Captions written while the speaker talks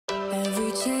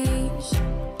Every change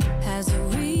has a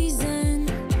reason.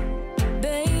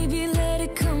 Baby, let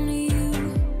it come to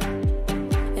you.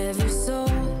 Every soul,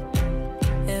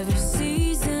 every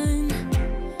season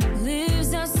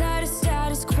lives outside of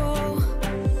status quo.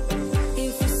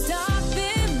 If we stop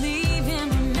believing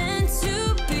we're meant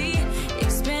to be,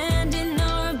 expanding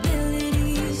our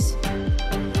abilities.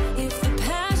 If the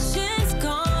passion's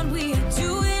gone, we are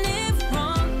doing it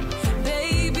wrong.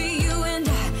 Baby, you and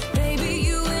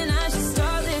I should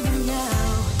start living now.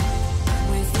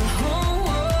 With the whole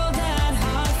world at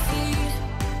our feet,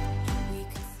 we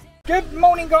could stay. Good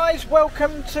morning guys,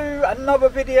 welcome to another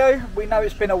video. We know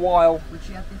it's been a while,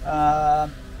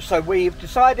 so we've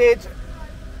decided,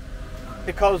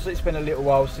 because it's been a little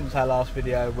while since our last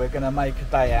video, we're going to make a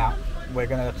day out. We're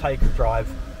going to take a drive,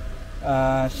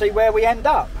 see where we end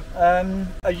up.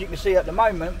 As you can see at the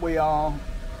moment, we are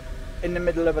in the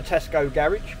middle of a Tesco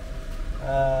garage,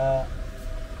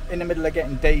 in the middle of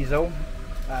getting diesel.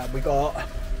 We got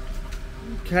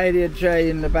Katie and Jay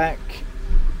in the back,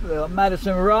 we got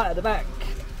Madison right at the back,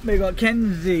 we got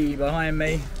Kenzie behind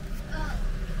me,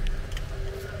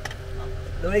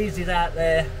 Louise is out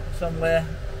there somewhere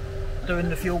doing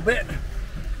the fuel bit.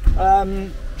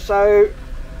 So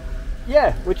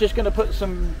yeah, we're just going to put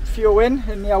some fuel in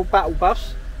the old battle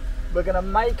bus. We're going to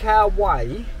make our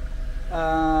way,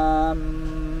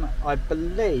 I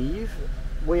believe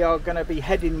we are going to be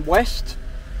heading west,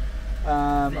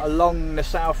 along the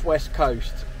southwest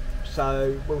coast.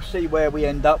 So we'll see where we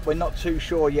end up. We're not too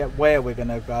sure yet where we're going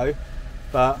to go,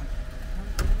 but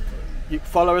you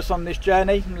follow us on this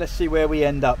journey and let's see where we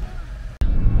end up.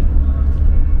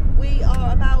 We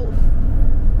are about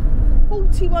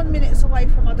 41 minutes away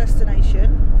from our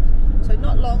destination, so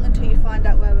not long until you find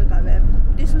out where we're going.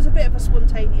 This was a bit of a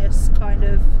spontaneous kind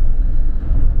of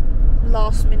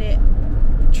last minute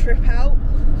trip out,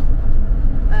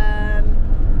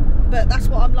 but that's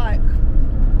what I'm like,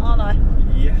 aren't I?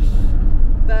 Yes.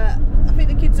 But I think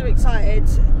the kids are excited.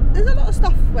 There's a lot of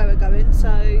stuff where we're going, so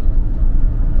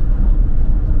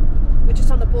we're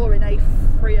just on the boring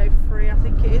A303, I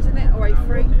think it is, isn't it? Or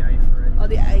A3? On the A3. Oh,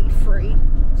 the A3.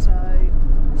 So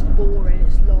it's boring,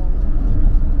 it's long.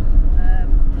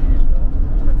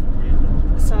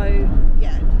 So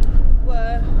yeah,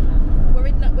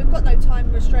 we've got no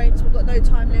time restraints, we've got no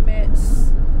time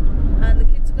limits, and the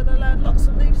kids are going to learn lots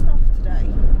of new stuff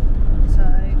today. So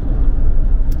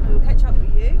we'll catch up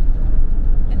with you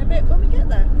in a bit when we get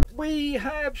there. We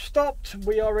have stopped.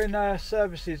 We are in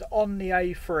services on the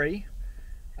A3,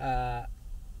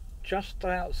 just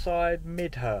outside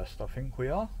Midhurst, I think we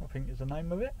are. I think is the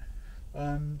name of it.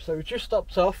 So we just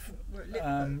stopped off,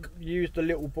 used the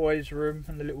little boys' room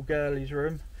and the little girlies'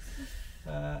 room.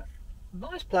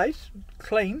 Nice place,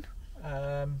 clean,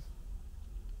 and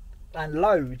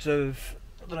loads of,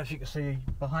 I don't know if you can see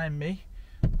behind me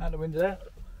out the window there,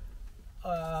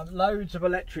 loads of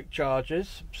electric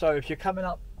chargers. So if you're coming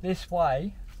up this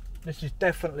way, this is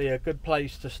definitely a good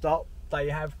place to stop. They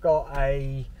have got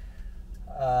a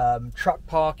truck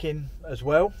parking as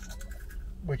well,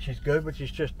 which is good, which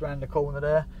is just around the corner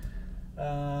there.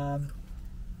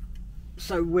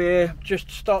 So we're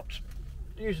just stopped,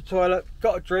 used the toilet,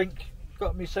 got a drink,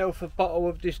 got myself a bottle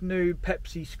of this new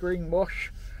Pepsi screen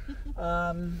wash,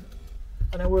 and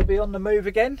then we'll be on the move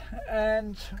again,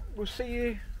 and we'll see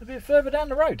you a bit further down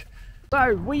the road.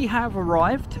 So we have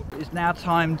arrived. It's now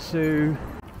time to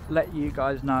let you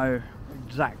guys know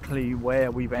exactly where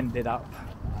we've ended up,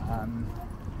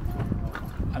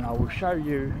 and I will show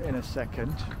you in a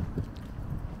second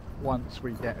once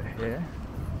we get here.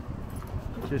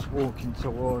 Just walking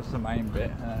towards the main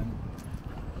bit.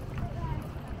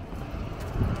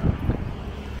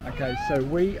 Okay, so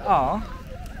we are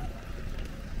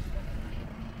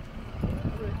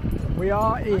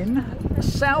in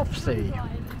Southsea.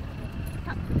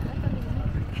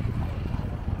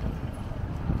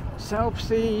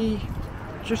 Southsea,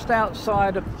 just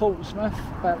outside of Portsmouth,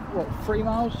 about what, 3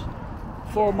 miles?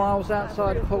 4 miles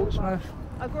outside of Portsmouth.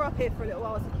 I grew up here for a little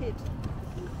while as a kid.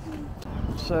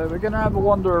 So we're going to have a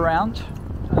wander around,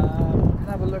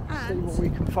 have a look and see what we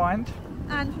can find.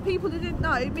 And for people who didn't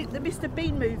know, the Mr.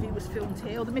 Bean movie was filmed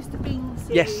here, or the Mr. Bean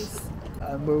series. Yes,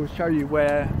 and we'll show you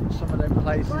where some of them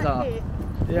places are. Here.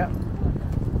 Yeah.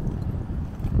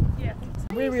 Yeah.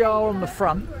 Here we are on the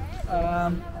front.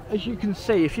 As you can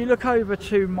see, if you look over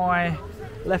to my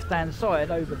left-hand side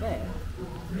over there,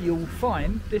 you'll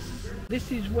find this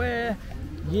is where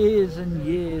years and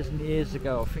years and years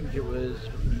ago, I think it was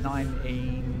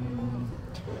 1980s,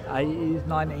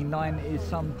 1990s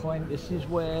some point, this is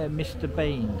where Mr.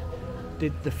 Bean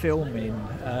did the filming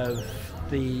of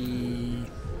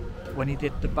when he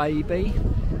did The Baby.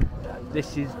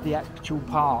 this is the actual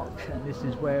park, and this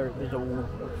is where it was all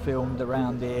filmed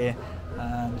around here.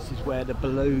 This is where the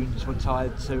balloons were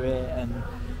tied to it and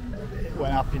it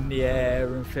went up in the air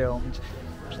and filmed.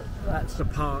 So that's the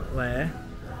park there.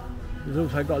 We've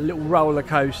also got a little roller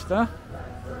coaster,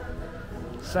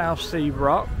 South Sea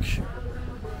Rock.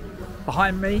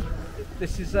 Behind me,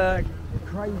 this is a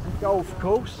crazy golf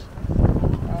course.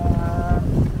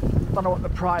 Don't know what the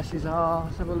prices are.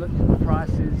 Let's have a look at the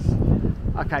prices.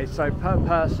 Okay, so per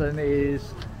person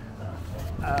is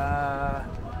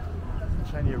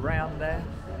it's only around there.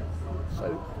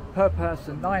 So per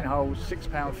person, 9 holes,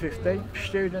 £6.50.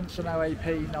 Students and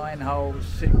OAP, 9 holes,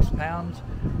 £6.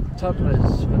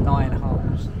 Toddlers for 9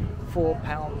 holes,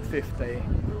 £4.50.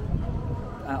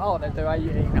 Oh, they do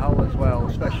 18 hole as well,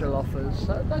 special offers.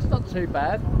 So that's not too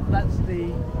bad. That's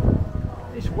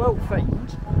it's well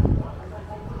themed.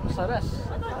 So that's.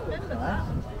 I don't remember that.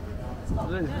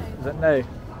 Is it new?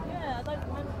 Yeah, I don't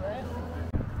remember it.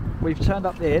 We've turned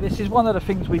up there. This is one of the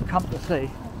things we've come to see.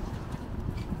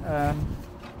 And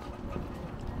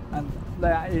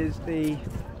that is the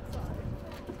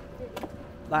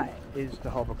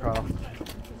hovercraft.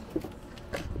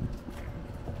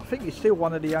 I think it's still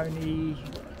one of the only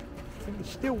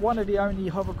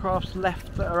hovercrafts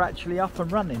left that are actually up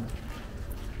and running.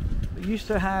 We used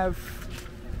to have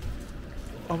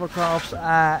hovercrafts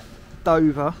at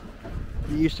Dover.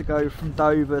 We used to go from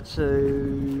Dover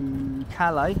to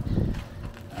Calais.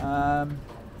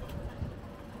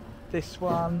 This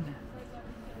one,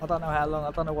 I don't know how long,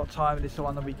 I don't know what time this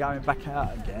one will be going back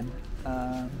out again.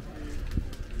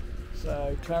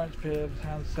 So Clarence Pier,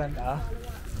 Town Centre.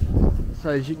 So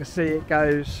as you can see, it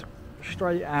goes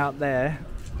straight out there,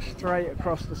 straight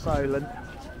across the Solent.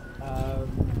 I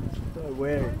don't know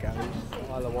where it goes,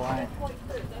 Isle of Wight.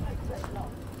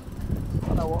 I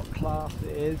don't know what class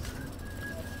it is.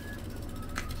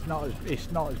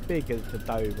 It's not as big as the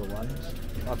Dover ones.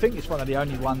 I think it's one of the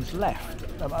only ones left.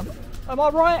 Am I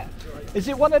right? Is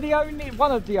it one of the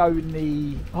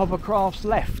only hovercrafts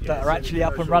left that are actually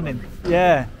up and running?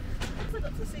 Yeah. I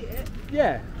got to see it.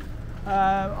 Yeah.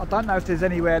 I don't know if there's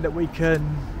anywhere that we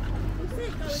can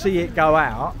see it go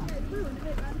out.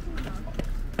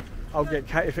 I'll get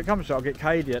if it comes to it, I'll get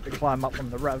Katie to climb up on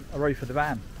the roof of the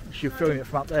van. She'll film it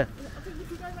from up there. I think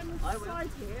if you go around the side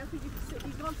here, I think you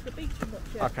can go onto the beach and watch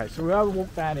it. Okay, so we'll have a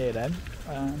walk down here then.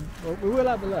 We will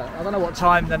have a look. I don't know what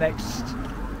time the next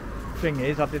thing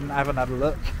is. I haven't had a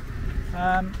look.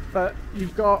 But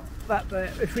you've got that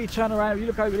there. If we turn around, if you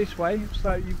look over this way,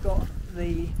 so you've got over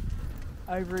here.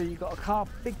 You've got a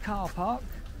big car park,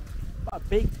 a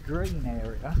big green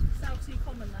area. South Sea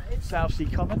Common, that is. South Sea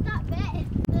Common. That bit,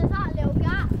 there's that little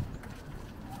gap.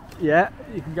 Yeah,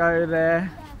 you can go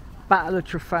there. Battle of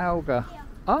Trafalgar. Yeah.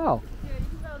 Oh. Yeah, you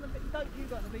can go on the beach. Don't you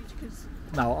go on the beach because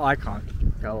No, I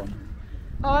can't go on.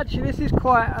 Oh, actually, this is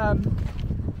quite.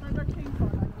 don't go too far,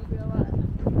 like, you'll be alright.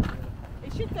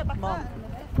 It should go back out in a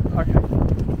minute. Okay.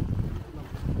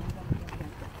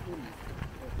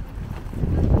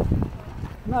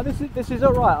 No, this is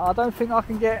all right. I don't think I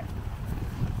can get.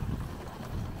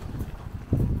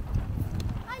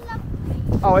 I love the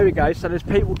beach. Oh, here we go. So there's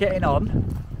people getting on.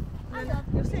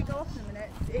 You'll see it go off in a minute.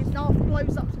 It now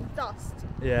blows up some dust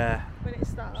Yeah. when it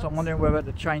starts. So I'm wondering whether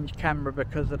to change camera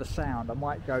because of the sound. I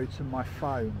might go to my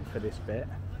phone for this bit.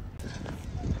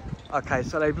 Okay,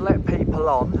 so they've let people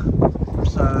on.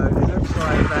 So it looks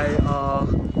like they are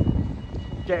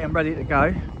getting ready to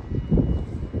go.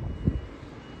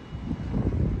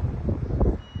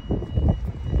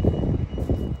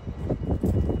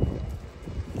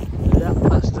 Yep,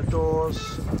 that's the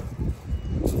doors.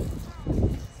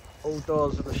 All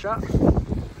doors are shut.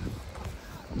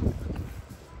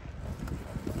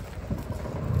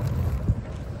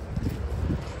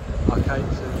 Okay,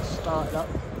 so it's started up.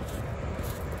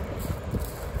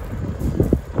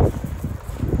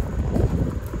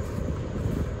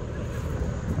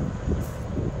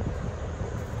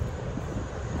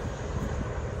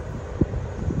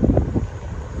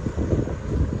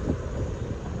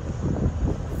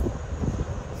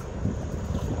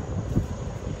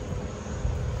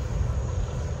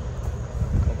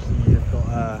 Obviously you've got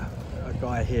a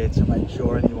guy here to make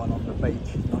sure anyone on the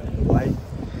beach is not in the way.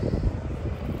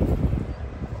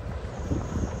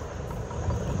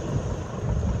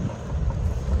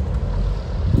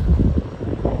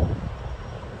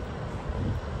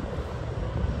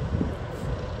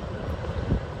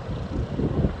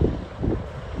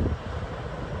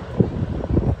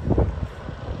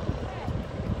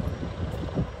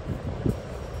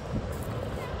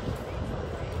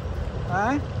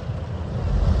 Huh?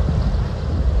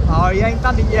 Oh, he ain't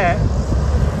done it yet.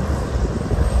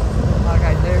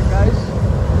 Okay, there it goes.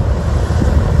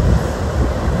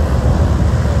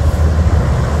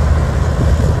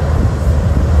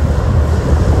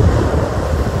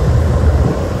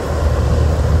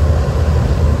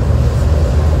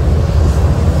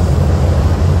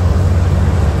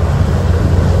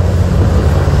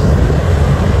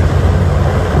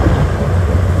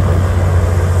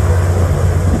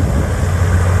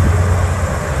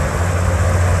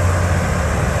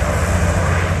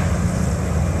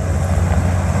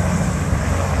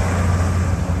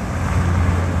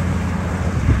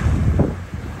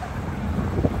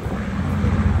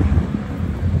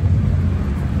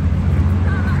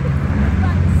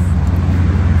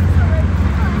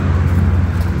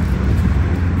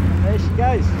 she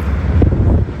goes. I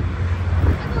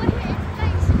got hit in the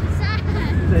face in the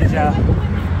sand. Did ya?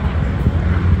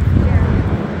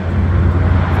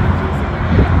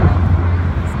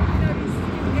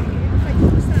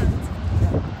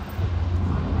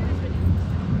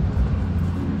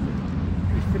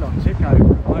 He's still on tick over at the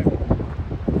moment.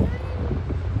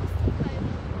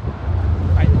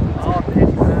 Ain't hardly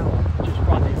any power, just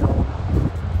running on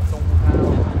normal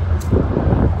power.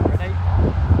 Ready?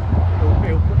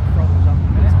 He'll put the throttles up in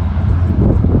a minute.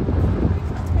 It's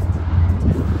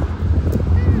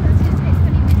going to take 20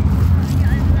 minutes to get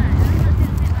over there.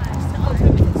 I thought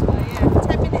it was going to take like 10 minutes away, yeah.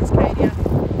 10 minutes, Kadia.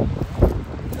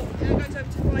 Look, it goes over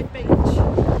to Ride Beach.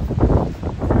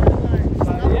 It's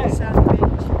a lovely sandy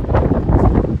beach.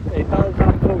 It does,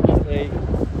 unfortunately.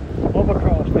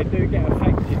 Hovercrafts, they do get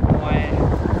affected by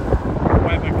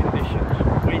weather conditions.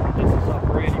 Wind and stuff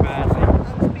really badly. I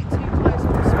was a bit too close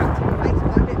for the smack to the face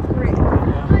by a bit of grit.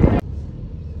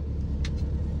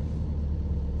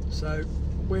 So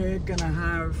we're gonna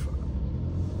have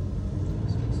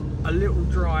a little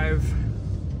drive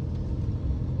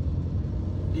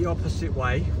the opposite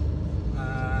way.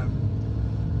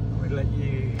 We'll let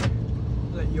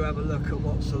you have a look at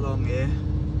what's along here.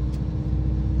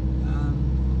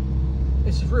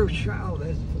 It's a real shout. Oh,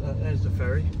 there's the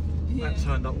ferry. Yeah. That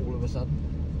turned up all of a sudden.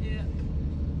 Yeah.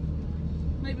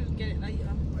 Maybe we can get it later.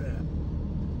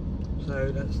 Yeah.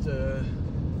 So that's the.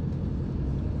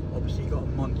 Obviously, got a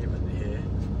monument here.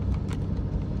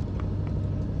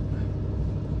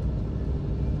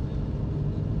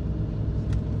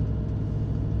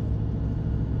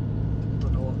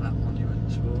 Don't know what that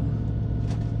monument's for.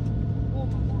 War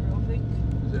memorial, I think.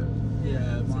 Is it?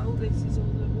 Yeah, it So might all be. this is all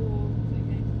the war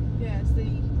thingy. Yeah, it's the.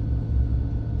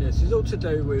 This is all to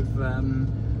do with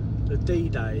the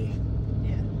D-Day.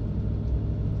 Yeah.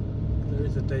 There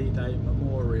is a D-Day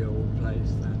memorial place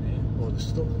down here, or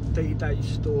the D-Day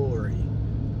story.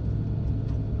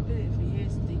 I've been here for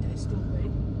years, the D-Day story.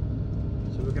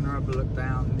 So we're going to have a look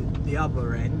down the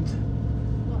other end,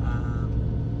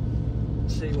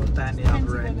 see what's down the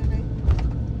other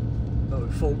end. But we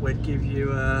thought we'd give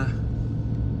you a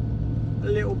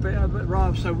little bit of it,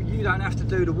 rather so you don't have to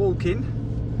do the walking.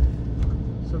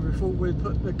 So we thought we'd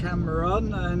put the camera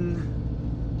on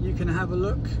and you can have a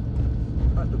look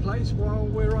at the place while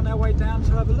we're on our way down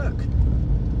to have a look.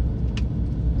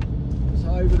 So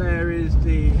over there is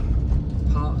the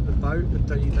part of the boat, the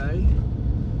D-Day.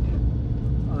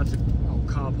 Oh, there's an old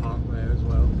car park there as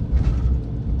well.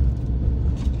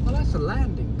 Oh, that's a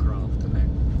landing craft, isn't it?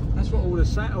 That's what all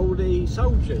the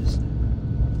soldiers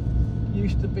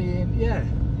used to be in. Yeah,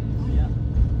 yeah.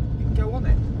 You can go on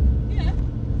it. Yeah.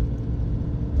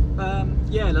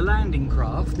 Yeah, the landing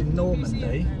craft in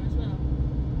Normandy.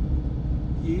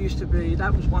 You used to be,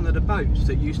 that was one of the boats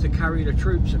that used to carry the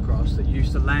troops across, that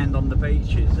used to land on the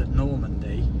beaches at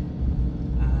Normandy.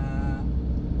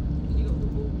 You got the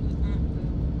walls and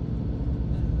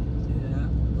Yeah,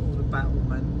 all the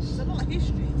battlements. there's a lot of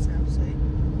history in Southsea.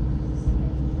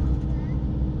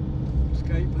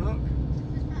 Skate park.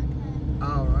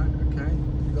 Oh, right, okay.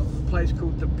 You've got a place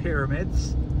called the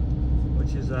Pyramids,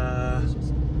 which is a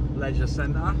leisure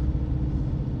centre.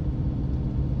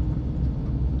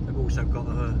 They've also got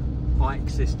a bike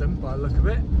system by the look of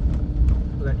it,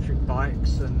 electric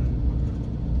bikes and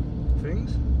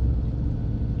things.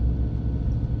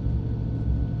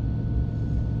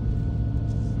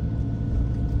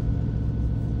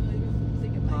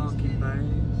 Parking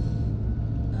bays.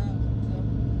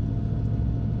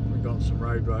 We've got some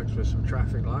roadworks with some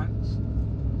traffic lights.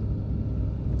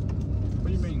 What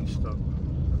do you mean stop?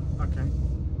 Okay.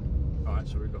 Alright,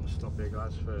 so we've got to stop here,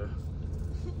 guys, for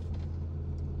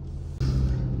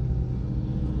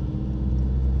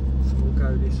so we'll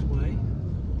go this way.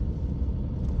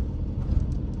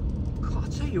 God,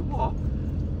 I'll tell you what,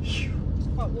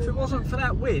 if it wasn't for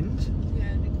that wind, Yeah,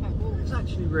 it'd be quite warm. it's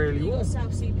actually really You've got warm.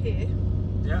 Southsea Pier.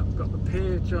 Yeah, we've got the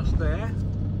pier just there.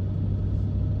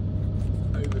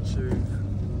 Over to.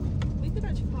 We could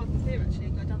actually park up here actually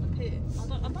and go down the pier. I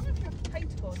don't know if you have to pay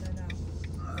to go on there now.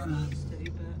 We used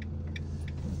to,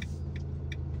 but.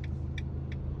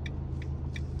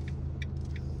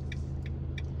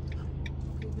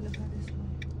 We're gonna go this way.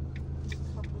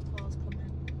 A couple of cars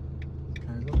coming.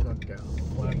 Okay, look, I can get all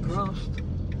the way across.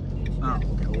 You should Ah,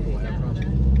 we'll get all the way out across.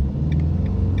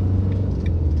 there.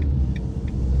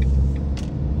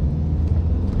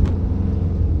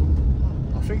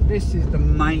 I think this is the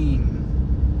main.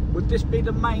 Would this be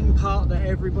the main part that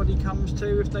everybody comes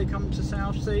to if they come to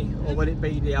Southsea, or would it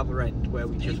be the other end where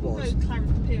we just People was? go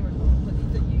Clarence Pier a lot,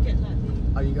 but you get like the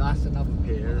Oh, that's another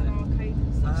pier. arcade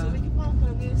and stuff. So we can park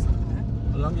along here somewhere.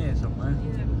 Along here somewhere.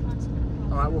 Yeah, we'll find somewhere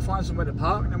Alright, we'll find somewhere to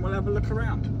park and then we'll have a look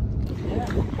around.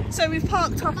 So we've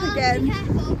parked up again.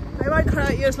 They won't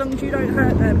hurt you as long as you don't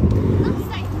hurt them.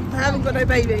 They haven't got no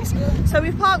babies. So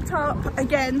we've parked up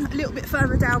again a little bit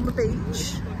further down the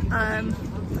beach.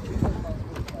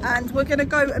 And we're going to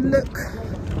go and look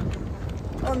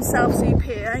on South Sea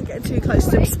Pier. I ain't getting too close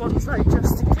to the swans though,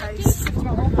 just in case.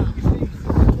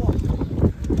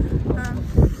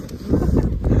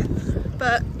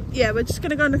 But yeah, we're just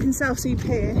going to go and look in South Sea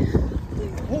Pier.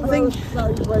 I think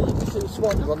knows where you can see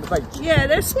swans on the beach. Yeah,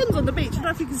 there's swans on the beach. I don't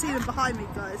know if you can see them behind me,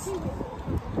 guys.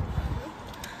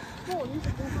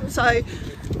 So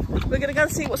we're going to go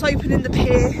and see what's open in the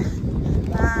pier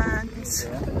and see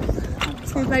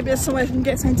if maybe there's somewhere we can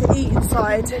get something to eat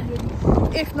inside.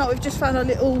 If not, we've just found a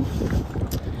little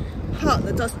hut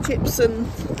that does chips and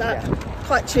that,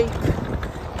 quite cheap.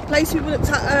 The place we looked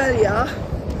at earlier,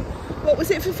 what was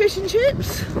it for fish and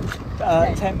chips?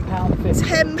 £10.50.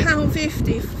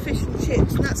 £10.50 for fish and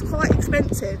chips, and that's quite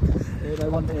expensive. Yeah, they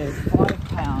wanted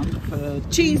 £5 for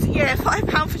cheese. Yeah,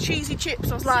 £5 for cheesy chips.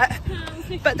 I was like,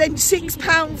 but then £6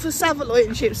 for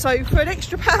Savaloy chips. So for an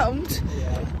extra £1,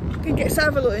 you can get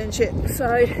Savaloy chips.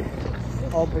 So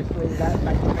obviously that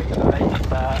makes me believe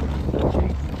that the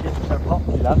cheesy chips are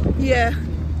popular. yeah.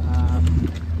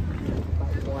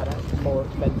 That's why that's more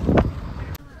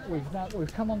expensive.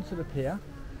 We've come onto the pier.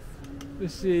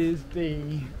 This is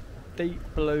the deep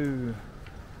blue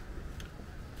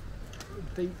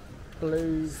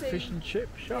fish and chip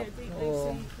shop. Yeah, deep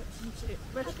blue sea fish and chip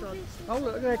restaurant. Oh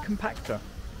look, their compactor.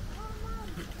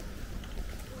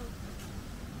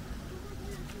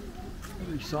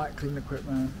 Recycling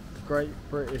equipment. Great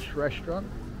British restaurant.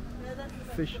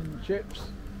 Fish and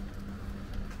chips.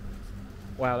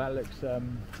 Wow, that looks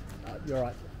you're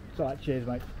right. It's alright, cheers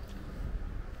mate.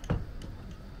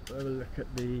 Have a look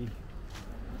at the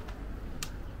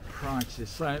prices.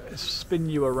 So let's spin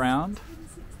you around.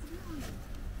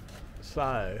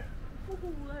 So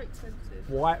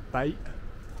white bait,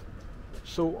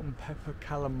 salt and pepper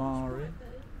calamari,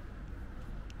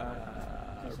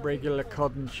 regular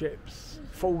cod and chips,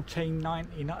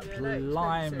 $14.90. That's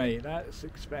blimey, that's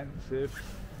expensive.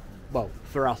 Well,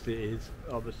 for us it is,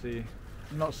 obviously.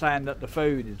 I'm not saying that the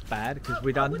food is bad because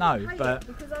we don't know, but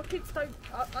because our kids don't,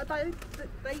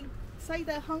 they say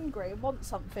they're hungry and want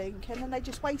something, and then they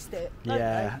just waste it. Don't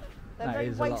yeah, they? that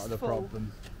is a lot of the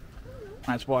problem.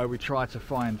 That's why we try to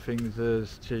find things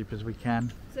as cheap as we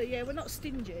can. So yeah, we're not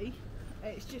stingy.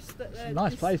 It's just that It's a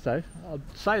nice place though. I'd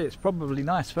say it's probably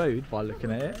nice food by looking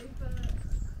at it.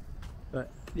 But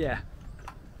yeah.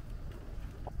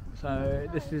 So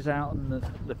this is out on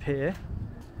the pier.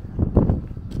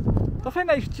 I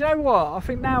think do you know what? I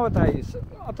think nowadays,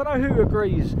 I don't know who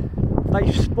agrees,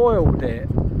 they've spoiled it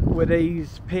with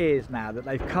these piers now, that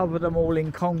they've covered them all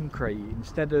in concrete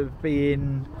instead of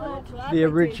being the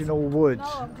original wood. No,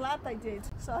 I'm glad they did,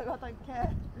 so I don't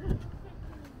care.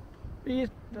 You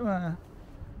ain't gonna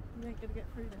get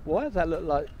through there. Why does that look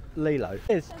like Lilo?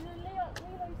 It is.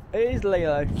 It is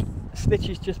Lilo. Stitch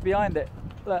is just behind it.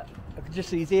 Look, I can just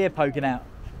see his ear poking out.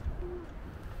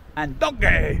 And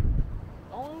donkey!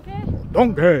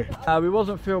 Donkey! We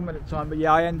wasn't filming at the time, but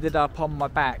yeah, I ended up on my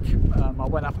back. I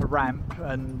went up a ramp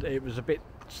and it was a bit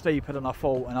steeper than I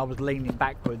thought, and I was leaning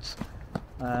backwards.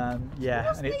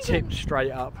 Yeah, and it tipped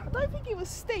straight up. I don't think it was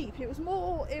steep, it was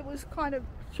more, it was kind of...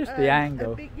 Just the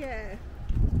angle. Yeah.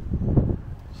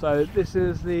 So this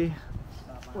is we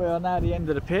are now at the end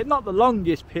of the pier. Not the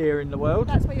longest pier in the world.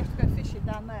 That's where you have to go fishing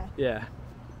down there. Yeah.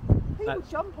 People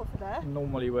jump off of there.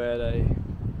 Normally where they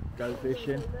go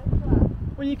fishing.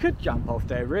 Well, you could jump off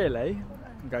there really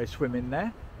and go swimming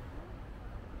there.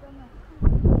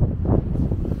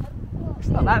 It's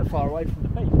not that far away from the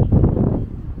beach.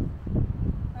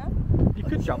 Huh? You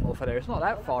could jump off of there. It's not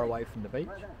that far away from the beach.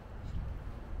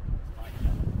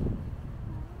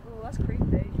 Oh, that's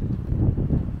creepy.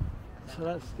 So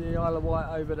that's the Isle of Wight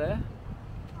over there.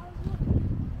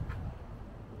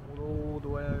 All the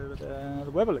way over there.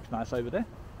 The weather looks nice over there.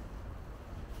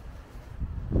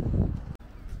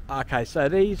 Okay, so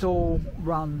these all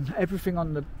run, everything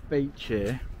on the beach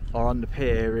here, or on the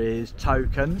pier, is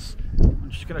tokens. I'm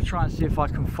just going to try and see if I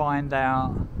can find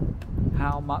out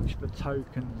how much the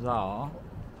tokens are.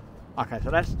 Okay,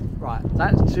 so that's, right,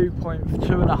 that's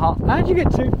 2.5. How do you get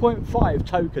 2.5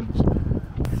 tokens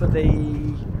for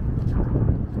the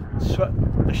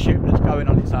ship that's going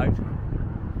on its own?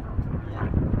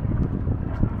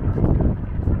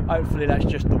 Hopefully that's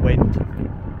just the wind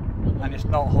and it's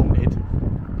not haunted.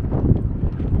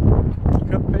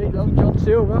 Could be Long John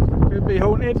Silver, could be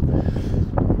haunted.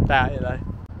 Doubt it though.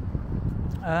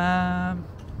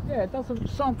 Yeah, it doesn't,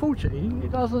 so unfortunately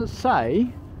it doesn't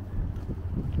say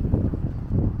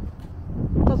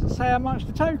say how much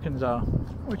the tokens are,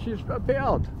 which is a bit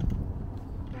odd.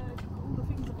 All the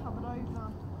things are covered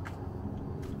over.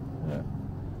 Yeah.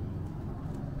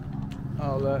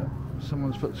 Oh look,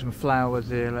 someone's put some flowers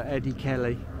here, like Eddie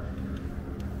Kelly.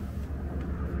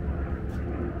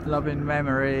 Loving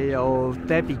memory of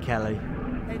Debbie Kelly.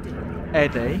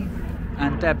 Eddie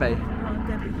and Debbie. Oh,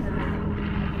 Debbie Kelly.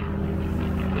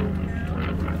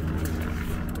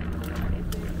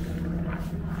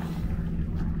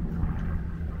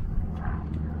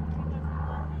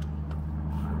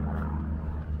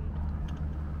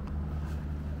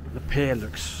 The pier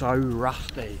looks so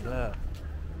rusty, look.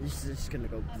 This is just gonna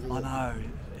go. I know,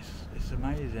 it's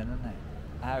amazing, isn't it?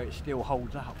 How it still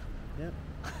holds up. Yep.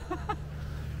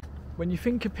 When you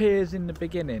think of piers in the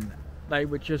beginning, they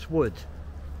were just wood.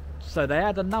 So they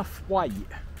had enough weight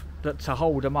to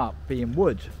hold them up being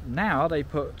wood. Now they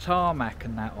put tarmac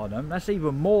and that on them. That's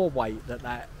even more weight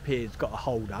that pier's got to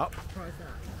hold up.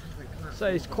 So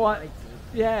it's quite,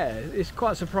 yeah, it's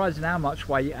quite surprising how much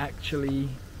weight actually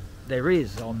there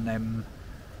is on them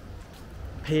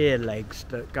pier legs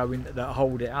that go in, that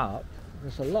hold it up.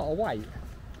 There's a lot of weight.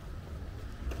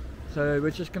 So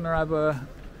we're just gonna have a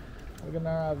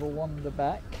wander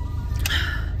back.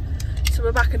 So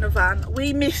we're back in the van.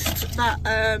 We missed that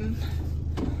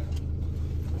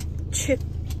chip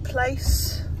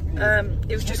place. It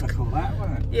was just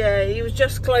yeah, he was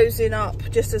just closing up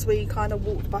just as we kind of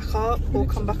walked back up or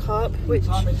come back up. Which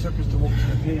time it took us to walk to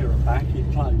the pier and back, it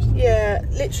closed. Yeah,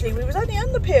 literally we was only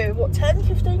on the pier what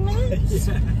 10-15 minutes.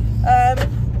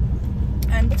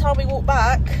 And by the time we walked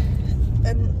back,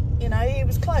 and you know, it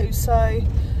was closed. So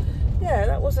yeah,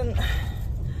 that wasn't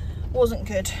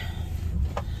good.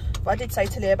 But I did say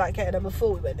to Leah about getting them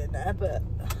before we went in there, but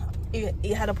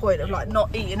he had a point of like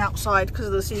not eating outside because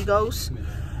of the seagulls.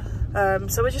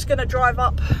 So we're just going to drive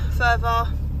up further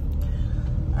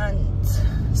and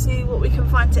see what we can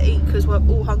find to eat because we're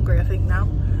all hungry, I think, now.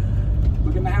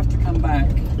 We're going to have to come back.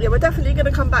 Yeah, we're definitely going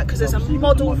to come back because there's a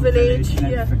model village.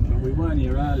 Yeah. But we weren't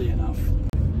here early enough.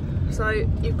 So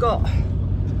you've got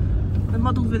the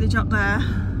model village up there.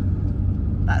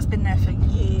 That's been there for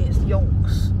years,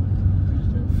 yonks.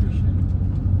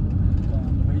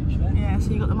 Yeah,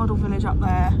 so you've got the model village up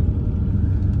there.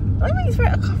 I don't think it's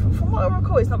very, from what I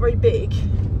recall, it's not very big. You've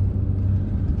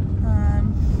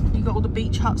got all the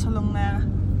beach huts along there.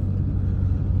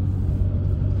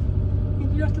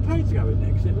 You have to pay to go in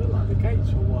there because it looked like the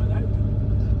gates were wide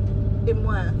open. In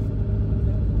where?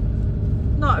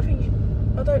 No, I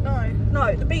don't know.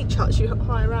 No, the beach huts you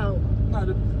hire out. No,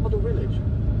 the model village.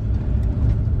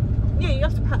 Yeah, you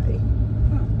have to pay.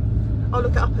 Oh. I'll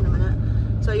look it up in a minute.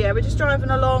 So yeah, we're just driving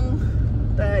along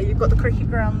there. You've got the cricket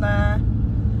ground there.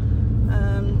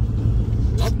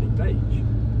 Lovely beach.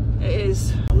 It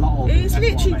is. It's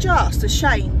literally just a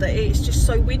shame that it's just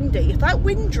so windy. If that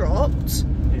wind dropped,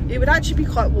 it would actually be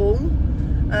quite warm.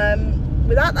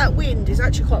 Without that wind, it's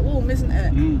actually quite warm, isn't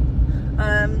it?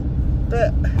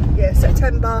 But yeah,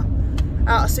 September,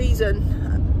 out of season.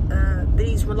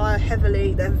 These rely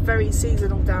heavily. They're very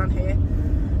seasonal down here.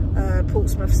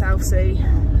 Portsmouth, Southsea.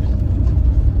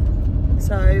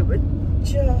 So we're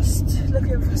just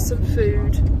looking for some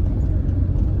food.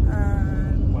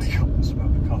 Wake up and smell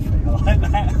the coffee. I like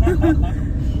that.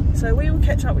 So we will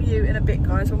catch up with you in a bit,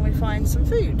 guys, when we find some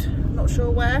food. Not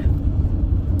sure where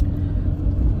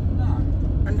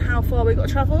and how far we've got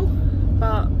to travel,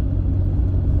 but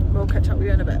we'll catch up with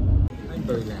you in a bit.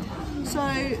 So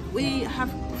we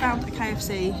have found a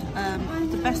KFC,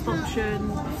 the best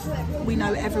option. We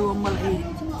know everyone will eat.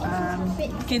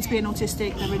 Kids being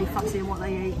autistic, they're really fussy in what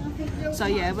they eat. So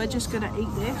yeah, we're just gonna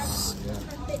eat this.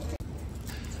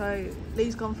 So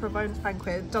Lee's gone for a bonus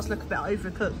banquet. It does look a bit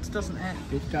overcooked, doesn't it?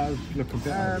 It does look a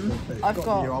bit overcooked. I've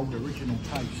got your old original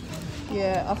taste.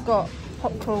 Yeah, I've got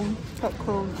popcorn,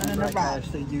 and then a wrap.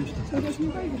 KFC used to taste.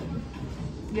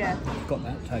 Yeah. It's got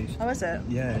that taste. Oh, is it?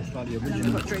 Yeah, it's like the And then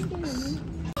original we've got drinks.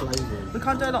 flavour. We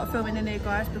can't do a lot of filming in here,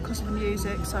 guys, because of the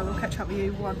music, so we'll catch up with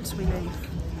you once we leave.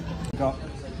 Got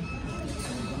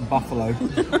buffalo.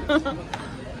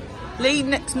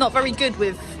 Lee's not very good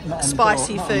with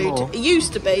spicy food. He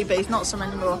used to be, but he's not so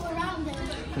anymore.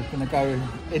 Just going to go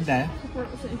in there.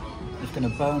 It's going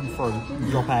to burn through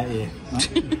and drop out here.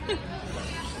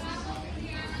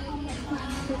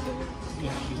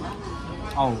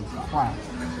 Oh, crap.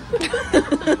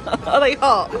 Are they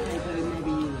hot?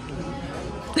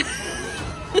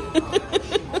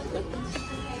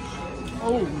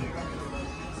 Oh.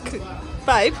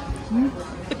 Babe,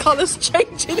 the colour's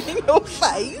changing in your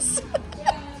face.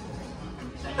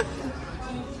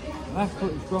 That's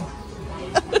pretty strong.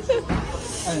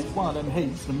 And it's one of them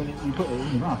heats, the minute you put it in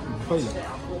your mouth, you can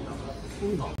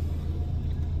feel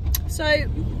it. So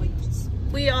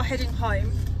we are heading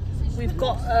home. We've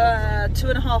got a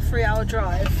 2.5, 3 hour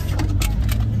drive.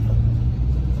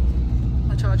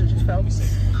 My charger just fell.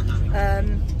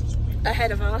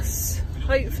 Ahead of us.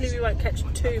 Hopefully we won't catch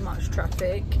too much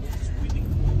traffic.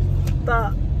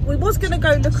 But we was going to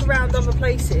go look around other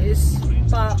places,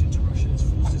 but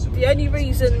the only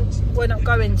reason we're not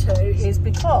going to is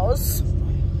because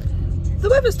the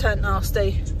weather's turned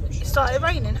nasty. It started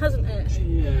raining, hasn't it?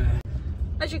 Yeah.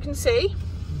 As you can see,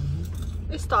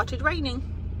 it started raining.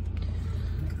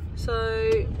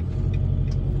 So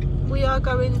we are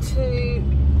going to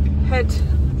head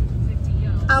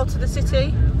out of the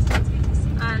city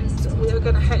and we are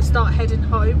going to start heading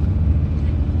home.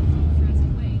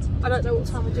 I don't know what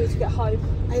time we do to get home.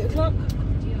 8 o'clock?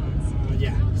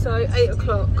 Yeah. So 8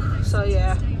 o'clock, so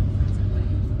yeah.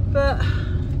 But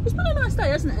it's been a nice day,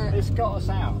 hasn't it? It's got us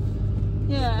out.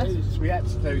 Yeah. We had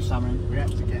to do something, we had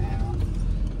to get out.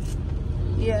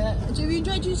 Yeah. Have you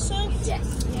enjoyed yourself?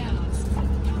 Yes. Yeah.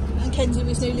 And Kenzie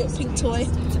with his new little pink toy.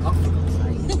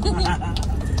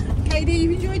 Katie,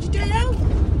 you enjoyed your day out?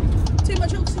 Too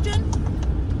much oxygen?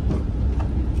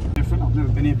 Different, I've never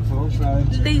been here before, so...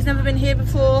 Lee's never been here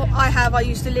before. I have. I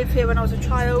used to live here when I was a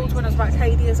child, when I was about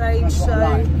Katie's age. That's what so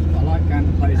I like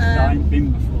going to places I ain't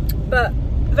been before. But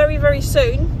very, very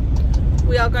soon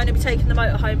we are going to be taking the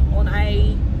motorhome on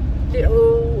a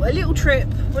little trip.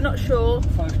 We're not sure.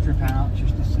 First trip out,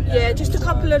 just to see. Yeah, just a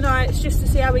couple of nights, just to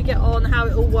see how we get on, how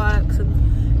it all works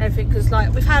and everything. Because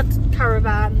like we've had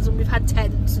caravans and we've had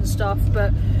tents and stuff,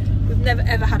 but we've never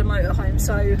ever had a motorhome,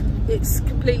 so it's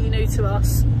completely new to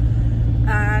us.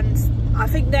 And I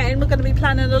think then we're going to be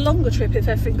planning a longer trip if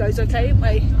everything goes okay, aren't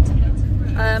we?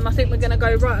 I think we're going to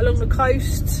go right along the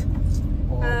coast.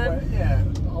 Yeah,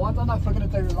 oh, I don't know if we're going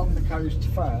to do along the coast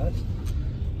first.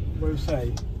 We'll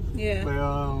see. Yeah.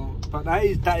 But that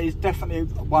is definitely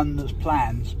one that's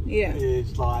planned. Yeah. It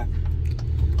is like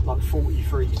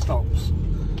 43 stops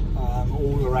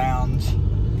all around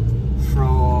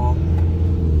from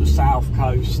the south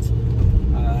coast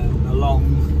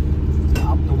along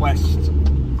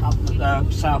up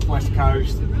the southwest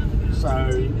coast.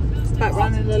 So Back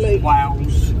round in the loop.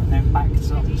 Wales and then back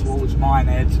towards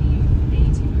Minehead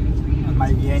and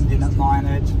maybe ending at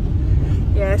Minehead.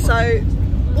 Yeah, so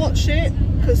watch it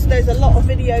because there's a lot of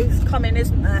videos coming,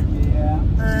 isn't there?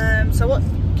 Yeah. So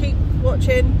keep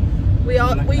watching. We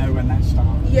We'll let you know when that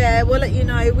starts. Yeah, we'll let you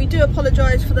know. We do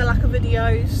apologise for the lack of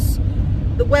videos.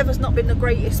 The weather's not been the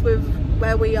greatest with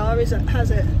where we are, has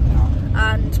it? No.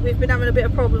 And we've been having a bit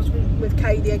of problems with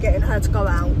Katie getting her to go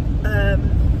out.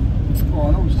 Well,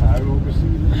 and also, obviously,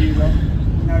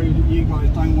 you guys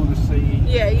don't want to see.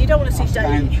 Yeah, you don't want to see us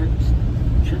going daily trips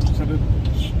to the,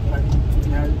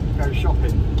 go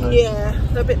shopping. So. Yeah,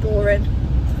 they're a bit boring.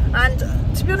 And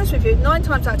to be honest with you, 9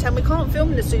 times out of 10 we can't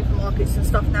film in the supermarkets and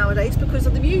stuff nowadays because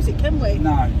of the music, can we?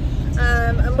 No.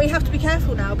 And we have to be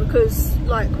careful now because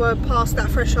like we're past that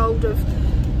threshold of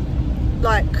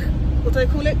like, what do they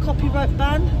call it? Copyright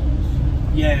ban?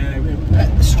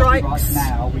 Yeah, strikes. Right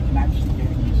now we can actually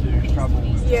get into serious trouble.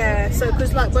 Yeah, so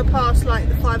because like we're past like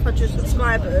the 500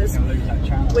 subscribers, We can lose that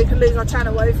channel. we can lose our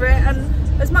channel over it.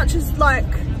 And as much as like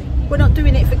we're not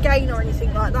doing it for gain or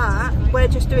anything like that, we're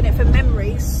just doing it for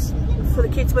memories for the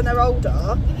kids when they're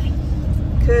older,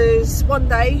 because one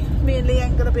day me and Lee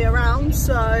ain't going to be around,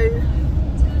 so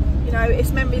you know,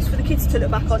 it's memories for the kids to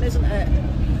look back on, isn't it?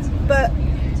 But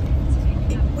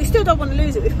we still don't want to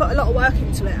lose it. We've put a lot of work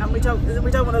into it and we don't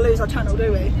want to lose our channel,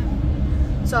 do we?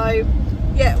 So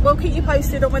yeah, we'll keep you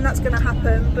posted on when that's going to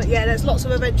happen. But yeah, there's lots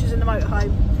of adventures in the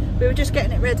motorhome. We were just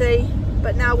getting it ready,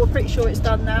 but now we're pretty sure it's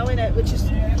done now, innit? Which is,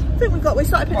 I think we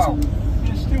started putting some...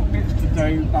 there's still bits to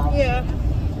do, but yeah,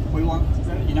 we want,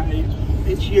 you know,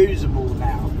 it's usable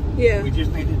now. yeah, We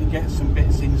just needed to get some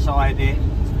bits inside it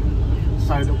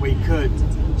so that we could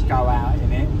go out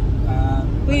in it.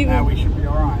 Now we should be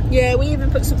alright. yeah. We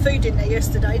even put some food in there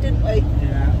yesterday, didn't we?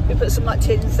 Yeah. We put some like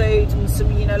tin food and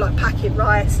some, you know, like packet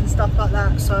rice and stuff like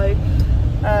that. So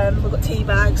we've got tea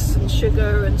bags and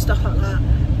sugar and stuff like that.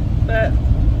 But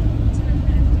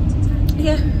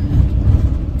yeah,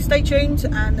 stay tuned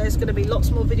and there's going to be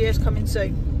lots more videos coming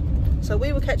soon. So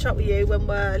we will catch up with you when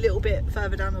we're a little bit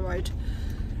further down the road,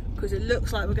 because it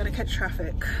looks like we're going to catch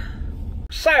traffic.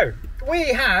 So we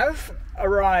have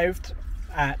arrived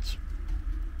at,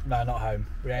 no, not home.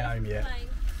 We ain't home yet.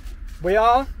 We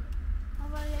are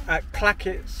at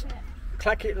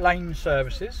Clackett Lane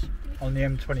Services on the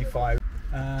M25.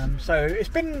 So it's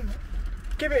been,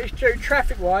 give it its due,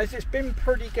 traffic wise it's been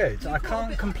pretty good. I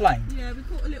can't complain. Yeah, we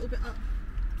caught a little bit up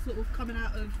sort of coming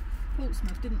out of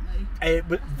Portsmouth, didn't we? It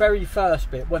was very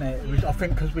first bit, wasn't it? It was, I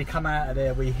think because we come out of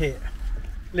there, we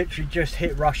literally just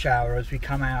hit rush hour as we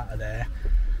come out of there.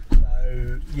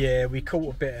 So yeah, we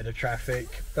caught a bit of the traffic,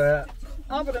 but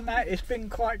other than that, it's been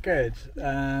quite good.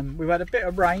 We've had a bit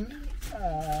of rain.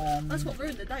 That's what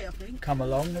ruined the day, I think. Come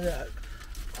along,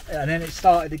 and then it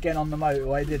started again on the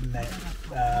motorway, didn't it?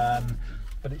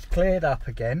 But it's cleared up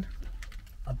again.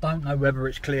 I don't know whether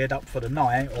it's cleared up for the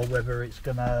night or whether it's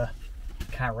gonna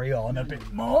carry on a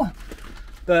bit more.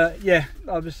 But yeah,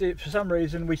 obviously for some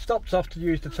reason we stopped off to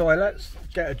use the toilets,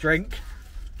 get a drink.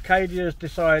 Katie has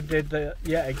decided that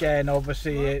yet again,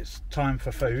 obviously it's time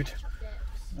for food.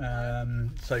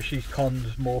 So she's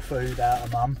conned more food out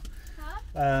of mum.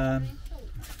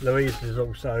 Louise is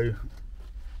also,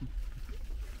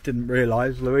 didn't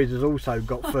realise, Louise has also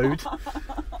got food.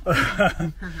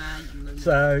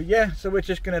 So yeah, so we're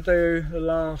just going to do the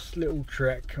last little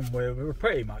trek and we're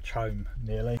pretty much home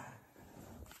nearly.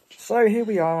 So here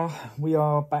we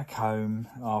are back home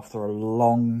after a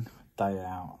long day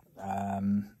out.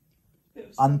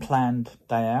 Unplanned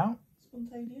day out.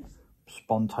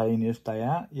 Spontaneous day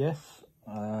out, yes.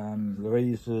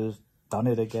 Louise has done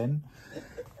it again,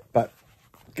 but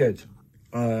good.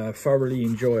 Thoroughly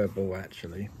enjoyable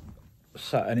actually.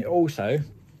 So, and it also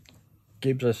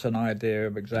gives us an idea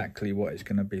of exactly what it's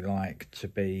going to be like to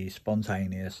be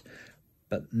spontaneous.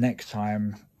 But next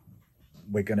time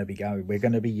we're going to be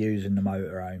using the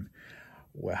motorhome.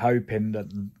 We're hoping that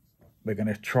we're going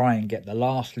to try and get the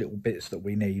last little bits that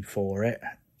we need for it,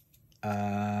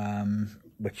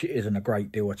 which isn't a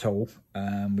great deal at all.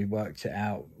 We worked it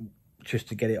out just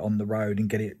to get it on the road and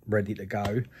get it ready to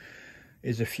go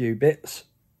is a few bits.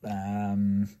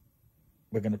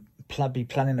 We're going to be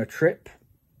planning a trip,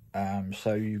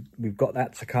 so we've got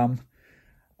that to come,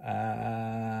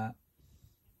 and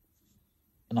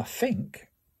I think,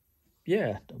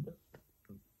 yeah,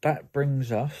 that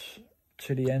brings us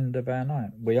to the end of our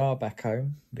night. We are back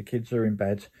home, the kids are in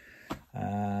bed.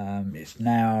 It's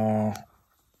now,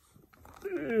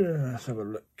 let's have a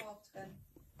look.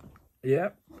 Yeah,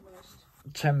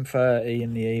 10:30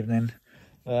 in the evening.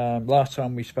 Last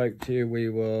time we spoke to you, we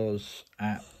was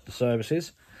at the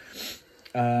services.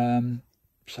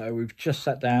 So we've just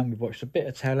sat down, we've watched a bit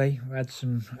of telly,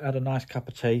 had a nice cup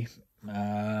of tea.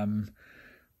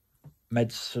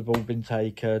 Meds have all been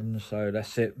taken, so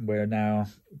that's it. We're now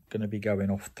going to be going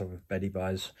off to beddy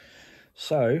buys.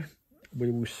 So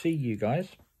we will see you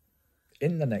guys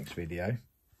in the next video.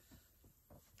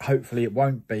 Hopefully it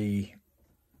won't be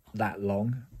that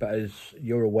long, but as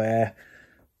you're aware,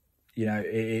 you know,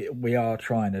 we are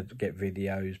trying to get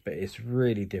videos, but it's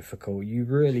really difficult. You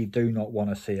really do not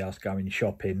want to see us going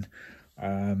shopping,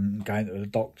 going to the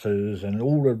doctors and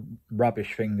all the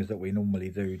rubbish things that we normally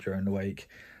do during the week.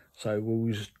 So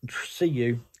we'll see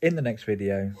you in the next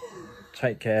video.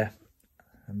 Take care,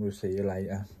 and we'll see you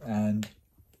later. And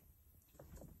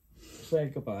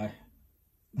say goodbye.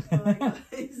 Bye,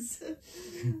 guys.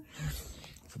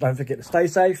 So don't forget to stay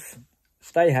safe,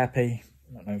 stay happy.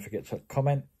 Don't forget to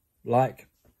comment, like,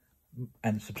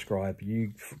 and subscribe.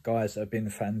 You guys have been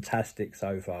fantastic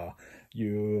so far.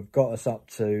 You've got us up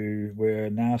to, we're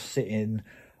now sitting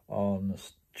on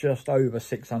just over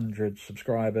 600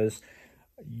 subscribers.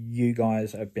 You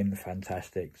guys have been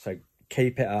fantastic, so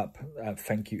keep it up.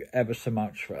 Thank you ever so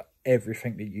much for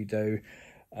everything that you do,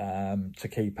 to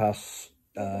keep us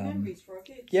memories for our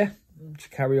kids. Yeah, to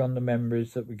carry on the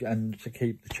memories that and to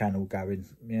keep the channel going,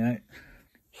 you know.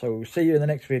 So we'll see you in the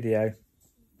next video.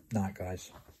 Night,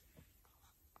 guys.